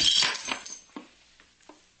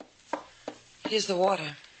 Here's the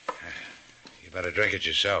water. You better drink it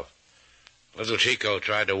yourself. Little Chico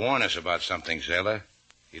tried to warn us about something, sailor.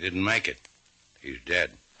 He didn't make it. He's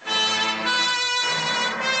dead.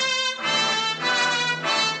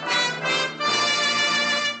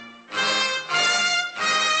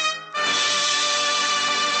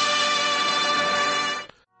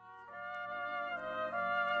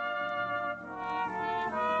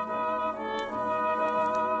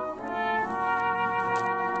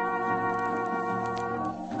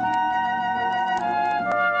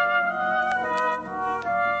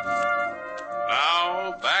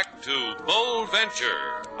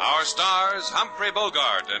 Our stars, Humphrey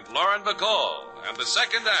Bogart and Lauren Bacall, and the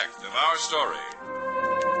second act of our story.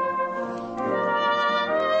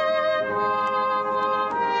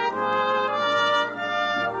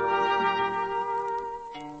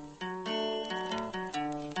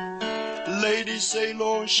 Lady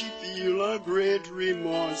Sailor, she feel a great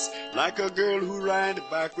remorse, like a girl who ride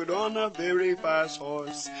backward on a very fast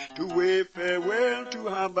horse, to wave farewell to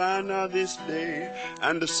Havana this day,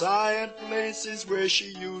 and the sad places where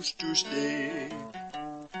she used to stay.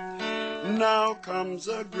 Now comes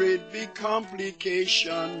a great big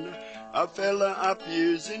complication. A fella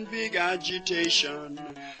appears in big agitation.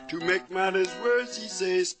 To make matters worse, he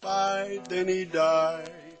says spy, then he die.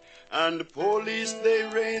 And the police, they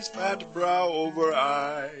raise fat brow over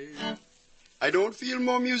eye. I don't feel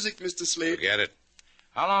more music, Mr. Slate. Forget it.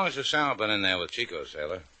 How long has LaSalle been in there with Chico,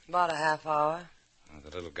 sailor? About a half hour. Well,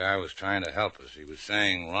 the little guy was trying to help us. He was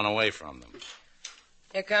saying run away from them.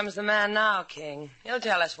 Here comes the man now, King. He'll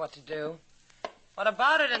tell us what to do. What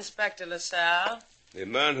about it, Inspector LaSalle? The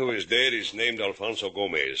man who is dead is named Alfonso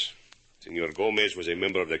Gomez. Senor Gomez was a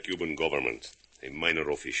member of the Cuban government, a minor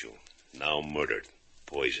official, now murdered,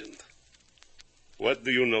 poisoned. What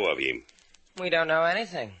do you know of him? We don't know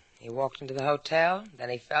anything. He walked into the hotel, then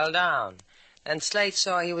he fell down. Then Slate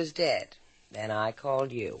saw he was dead. Then I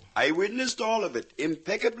called you. I witnessed all of it,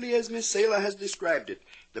 impeccably as Miss Saylor has described it.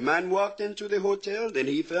 The man walked into the hotel, then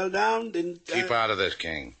he fell down, then... Keep out of this,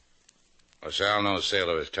 King. LaSalle knows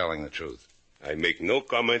Sailor is telling the truth. I make no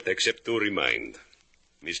comment except to remind.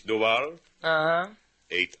 Miss Duval?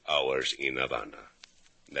 8 hours in Havana.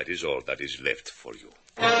 That is all that is left for you.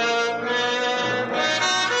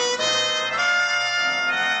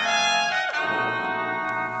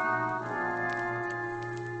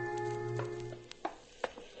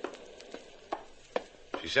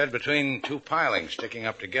 She said between two pilings sticking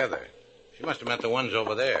up together. She must have meant the ones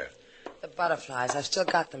over there. The butterflies. I've still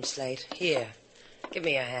got them, Slate. Here. Give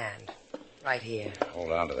me a hand. Right here.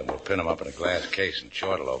 Hold on to them. We'll pin them up in a glass case and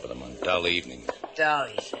chortle over them on dull evenings. Dull,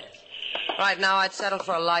 he says. Right now, I'd settle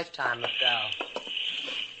for a lifetime of dull.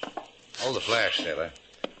 Hold the flash, sailor.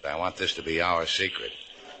 But I want this to be our secret.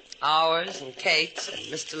 Ours and Kate's and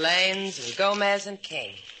Mr. Lane's and Gomez and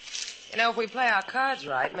King. You know, if we play our cards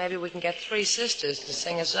right, maybe we can get 3 sisters to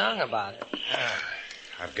sing a song about it.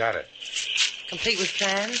 I've got it. Complete with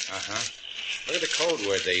plans? Uh-huh. Look at the code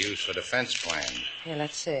word they use for defense plan. Here,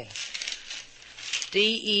 let's see.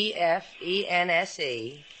 DEFENSE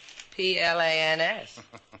PLANS.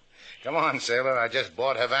 Come on, sailor. I just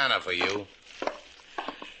bought Havana for you.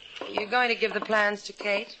 You're going to give the plans to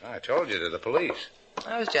Kate? I told you, to the police.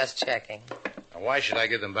 I was just checking. Now, why should I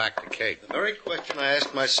give them back to Kate? The very question I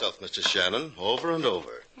asked myself, Mr. Shannon, over and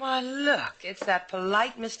over. Why, look, it's that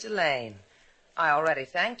polite Mr. Lane. I already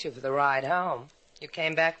thanked you for the ride home. You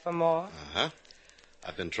came back for more? Uh-huh.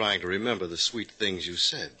 I've been trying to remember the sweet things you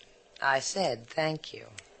said. I said thank you.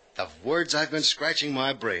 The words I've been scratching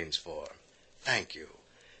my brains for. Thank you.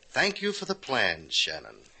 Thank you for the plans,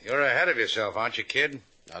 Shannon. You're ahead of yourself, aren't you, kid?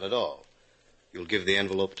 Not at all. You'll give the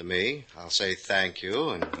envelope to me. I'll say thank you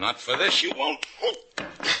and... Not for this, you won't.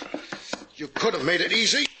 You could have made it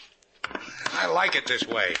easy. I like it this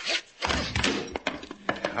way.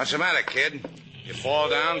 What's the matter, kid? You fall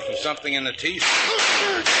down from something in the teeth?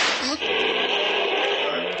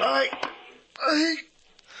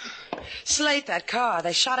 Slate, that car.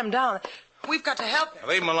 They shot him down. We've got to help him.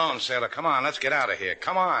 Leave him alone, sailor. Come on, let's get out of here.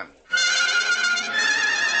 Come on.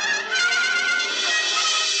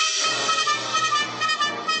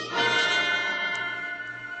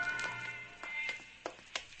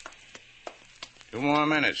 Two more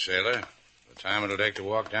minutes, sailor. The time it'll take to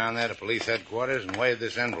walk down there to police headquarters and wave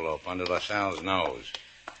this envelope under LaSalle's nose.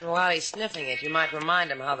 And while he's sniffing it, you might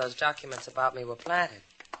remind him how those documents about me were planted.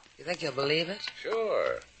 You think he'll believe it?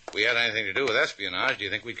 Sure. If we had anything to do with espionage, do you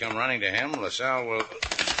think we'd come running to him? LaSalle will...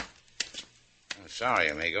 I'm sorry,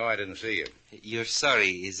 amigo. I didn't see you. Your sorry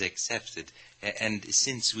is accepted. And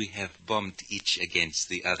since we have bumped each against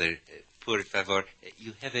the other, por favor,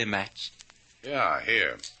 you have a match? Yeah,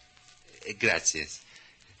 here. Gracias.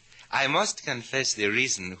 I must confess the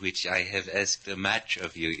reason which I have asked a match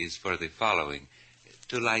of you is for the following.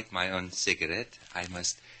 To light my own cigarette, I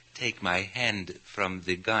must take my hand from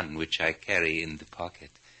the gun which I carry in the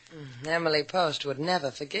pocket. Emily Post would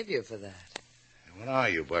never forgive you for that. What are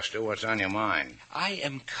you, Buster? What's on your mind? I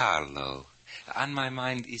am Carlo. On my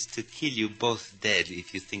mind is to kill you both dead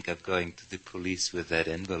if you think of going to the police with that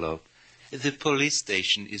envelope. The police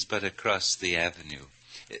station is but across the avenue.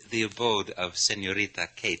 The abode of Senorita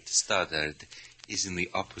Kate Stoddard is in the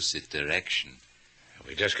opposite direction.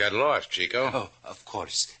 We just got lost, Chico. Oh, of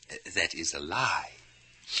course. That is a lie.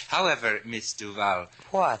 However, Miss Duval...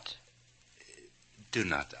 What? Do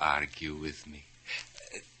not argue with me.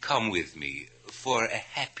 Come with me for a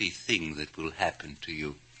happy thing that will happen to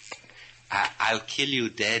you. I'll kill you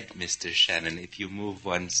dead, Mr. Shannon, if you move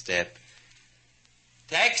one step.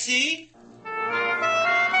 Taxi!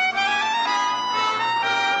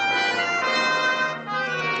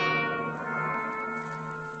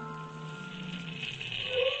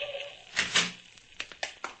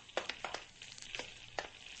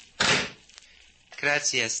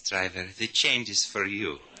 Gracias, driver. The change is for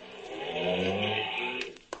you.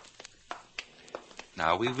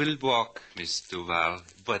 Now we will walk, Miss Duval,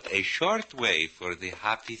 but a short way for the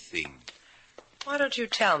happy thing. Why don't you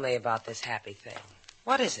tell me about this happy thing?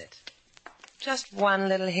 What is it? Just one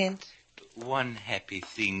little hint? One happy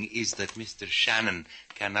thing is that Mr. Shannon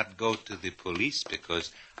cannot go to the police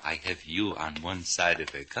because I have you on one side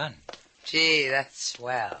of a gun. Gee, that's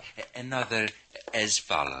swell. Another as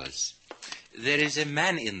follows. There is a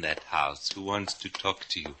man in that house who wants to talk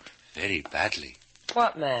to you very badly.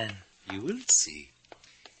 What man? You will see.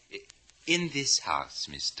 In this house,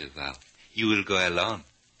 Miss Duval, you will go alone.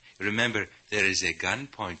 Remember, there is a gun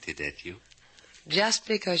pointed at you. Just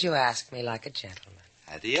because you ask me like a gentleman.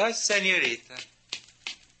 Adios, senorita.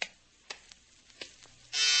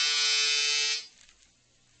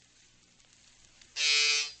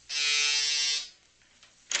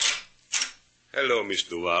 Hello, Miss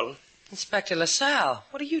Duval. Inspector LaSalle,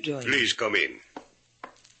 what are you doing? Please come in.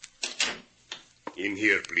 In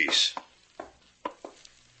here, please.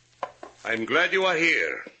 I'm glad you are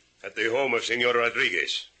here at the home of Senor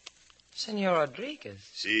Rodriguez. Senor Rodriguez?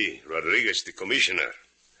 Si, Rodriguez, the commissioner.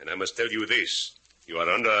 And I must tell you this. You are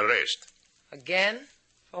under arrest. Again?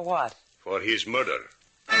 For what? For his murder.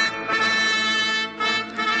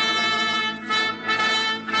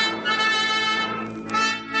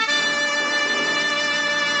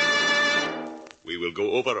 We will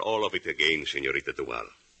go over all of it again, Senorita Duval.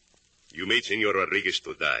 You made Senor Rodriguez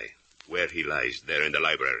to die, where he lies, there in the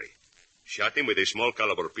library. Shot him with a small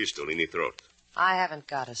caliber pistol in the throat. I haven't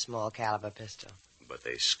got a small caliber pistol. But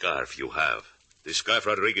a scarf you have. The scarf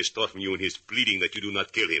Rodriguez tore from you in his pleading that you do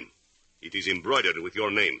not kill him. It is embroidered with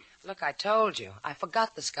your name. Look, I told you. I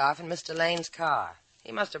forgot the scarf in Mr. Lane's car.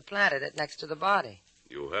 He must have planted it next to the body.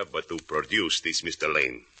 You have but to produce this Mr.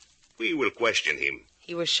 Lane. We will question him.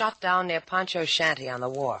 He was shot down near Pancho's shanty on the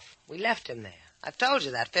wharf. We left him there. I've told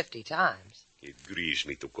you that 50 times. It grieves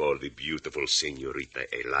me to call the beautiful senorita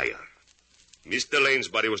a liar. Mr. Lane's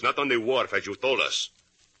body was not on the wharf, as you told us.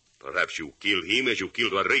 Perhaps you killed him as you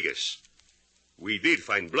killed Rodriguez. We did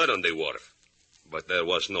find blood on the wharf, but there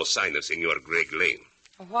was no sign of Senor Greg Lane.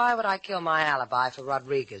 Why would I kill my alibi for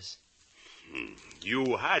Rodriguez?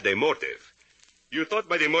 You had a motive. You thought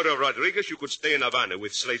by the murder of Rodriguez you could stay in Havana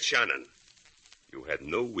with Slate Shannon. You had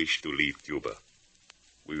no wish to leave Cuba.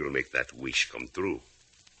 We will make that wish come true.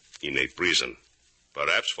 In a prison.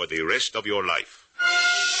 Perhaps for the rest of your life.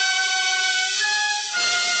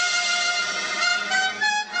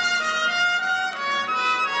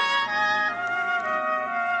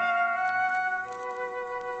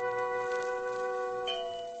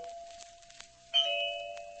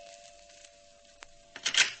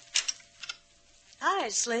 Hi,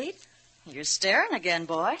 Slate. You're staring again,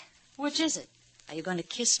 boy. Which is it? Are you going to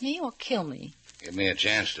kiss me or kill me? Give me a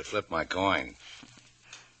chance to flip my coin.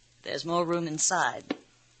 There's more room inside.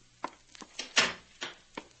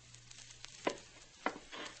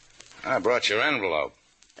 I brought your envelope.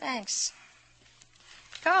 Thanks.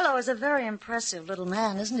 Carlo is a very impressive little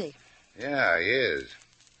man, isn't he? Yeah, he is.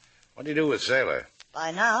 What do you do with Sailor?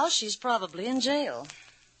 By now, she's probably in jail.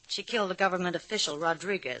 She killed a government official,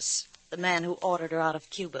 Rodriguez, the man who ordered her out of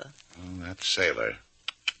Cuba. Oh, that Sailor.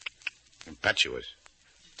 Impetuous.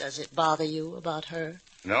 Does it bother you about her?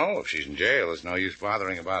 No, if she's in jail, there's no use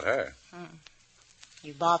bothering about her.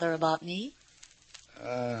 You bother about me?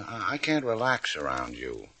 I can't relax around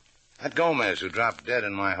you. That Gomez who dropped dead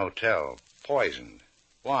in my hotel, poisoned.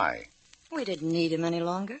 Why? We didn't need him any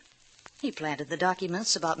longer. He planted the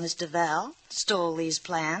documents about Miss Duval, stole these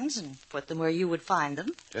plans, and put them where you would find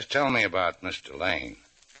them. Just tell me about Mr. Lane.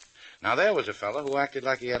 Now, there was a fellow who acted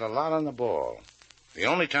like he had a lot on the ball. The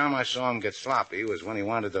only time I saw him get sloppy was when he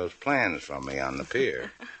wanted those plans from me on the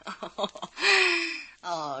pier.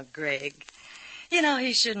 Oh, Greg. You know,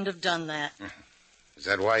 he shouldn't have done that. Is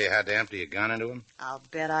that why you had to empty a gun into him? I'll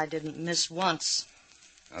bet I didn't miss once.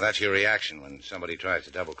 Now, that's your reaction when somebody tries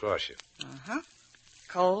to double-cross you. Uh-huh.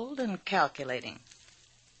 Cold and calculating.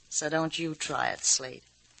 So don't you try it, Slate.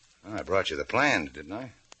 Well, I brought you the plans, didn't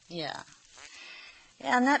I? Yeah.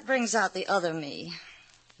 Yeah, and that brings out the other me.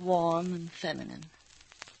 Warm and feminine.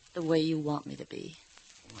 The way you want me to be.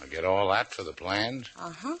 I get all that for the plans?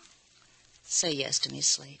 Uh-huh. Say yes to me,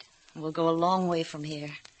 Slate. We'll go a long way from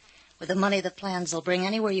here. With the money the plans will bring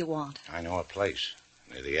anywhere you want. I know a place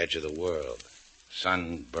near the edge of the world.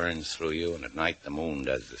 Sun burns through you, and at night the moon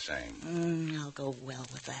does the same. I'll go well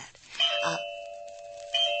with that.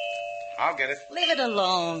 I'll get it. Leave it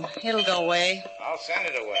alone. It'll go away. I'll send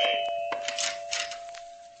it away.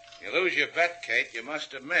 You lose your bet, Kate. You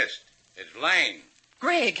must have missed. It's Lane.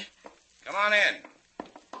 Greg! Come on in.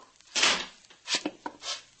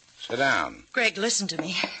 Sit down. Greg, listen to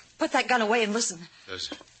me. Put that gun away and listen.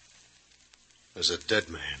 There's a dead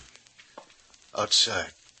man.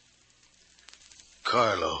 Outside.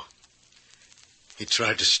 Carlo. He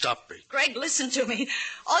tried to stop me. Greg, listen to me.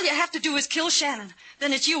 All you have to do is kill Shannon.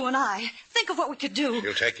 Then it's you and I. Think of what we could do.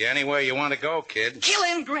 He'll take you anywhere you want to go, kid. Kill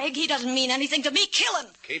him, Greg. He doesn't mean anything to me. Kill him.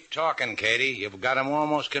 Keep talking, Katie. You've got him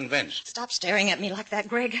almost convinced. Stop staring at me like that,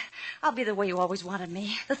 Greg. I'll be the way you always wanted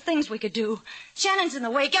me. The things we could do. Shannon's in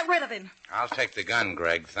the way. Get rid of him. I'll take the gun,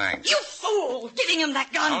 Greg. Thanks. You fool! Giving him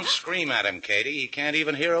that gun. Don't scream at him, Katie. He can't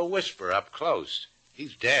even hear a whisper up close.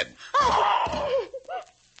 He's dead. Oh!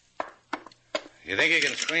 You think he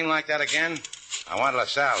can scream like that again? I want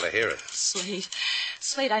LaSalle to hear it.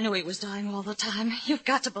 Slade, I knew he was dying all the time. You've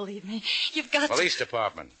got to believe me. You've got Police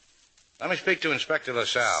Department. Let me speak to Inspector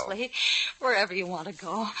LaSalle. Slade, wherever you want to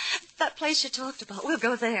go. That place you talked about, we'll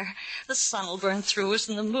go there. The sun will burn through us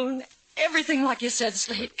and the moon. Everything like you said,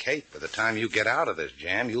 Slade. But, Kate, by the time you get out of this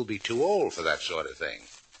jam, you'll be too old for that sort of thing.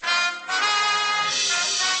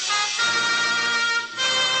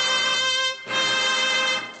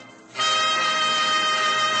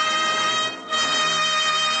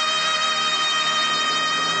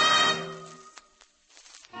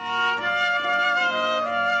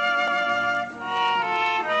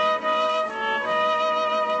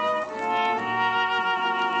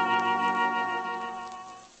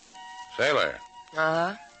 Sailor.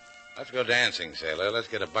 Uh-huh. Let's go dancing, Sailor. Let's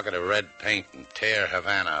get a bucket of red paint and tear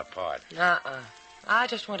Havana apart. I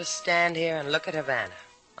just want to stand here and look at Havana.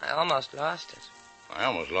 I almost lost it. I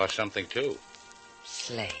almost lost something, too.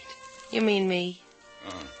 Slade. You mean me?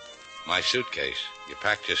 My suitcase. You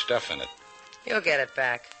packed your stuff in it. You'll get it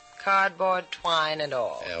back. Cardboard, twine, and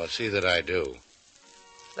all. Yeah, well, see that I do.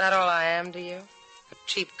 Is that all I am to you? A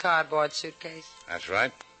cheap cardboard suitcase? That's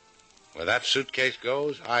right. Where that suitcase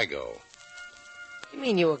goes, I go. You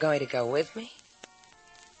mean you were going to go with me?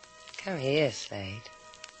 Come here, Slade.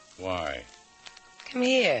 Why? Come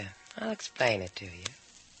here. I'll explain it to you.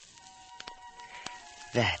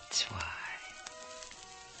 That's why.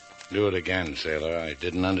 Do it again, Sailor. I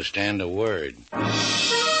didn't understand a word.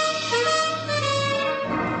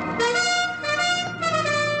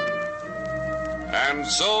 And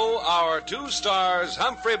so our two stars,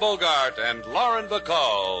 Humphrey Bogart and Lauren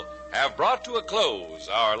Bacall, have brought to a close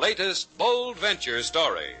our latest bold venture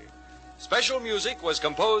story. Special music was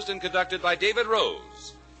composed and conducted by David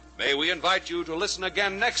Rose. May we invite you to listen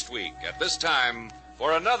again next week at this time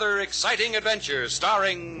for another exciting adventure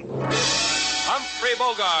starring Humphrey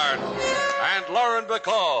Bogart and Lauren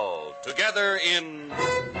Bacall together in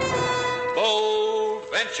Bold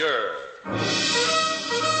Venture.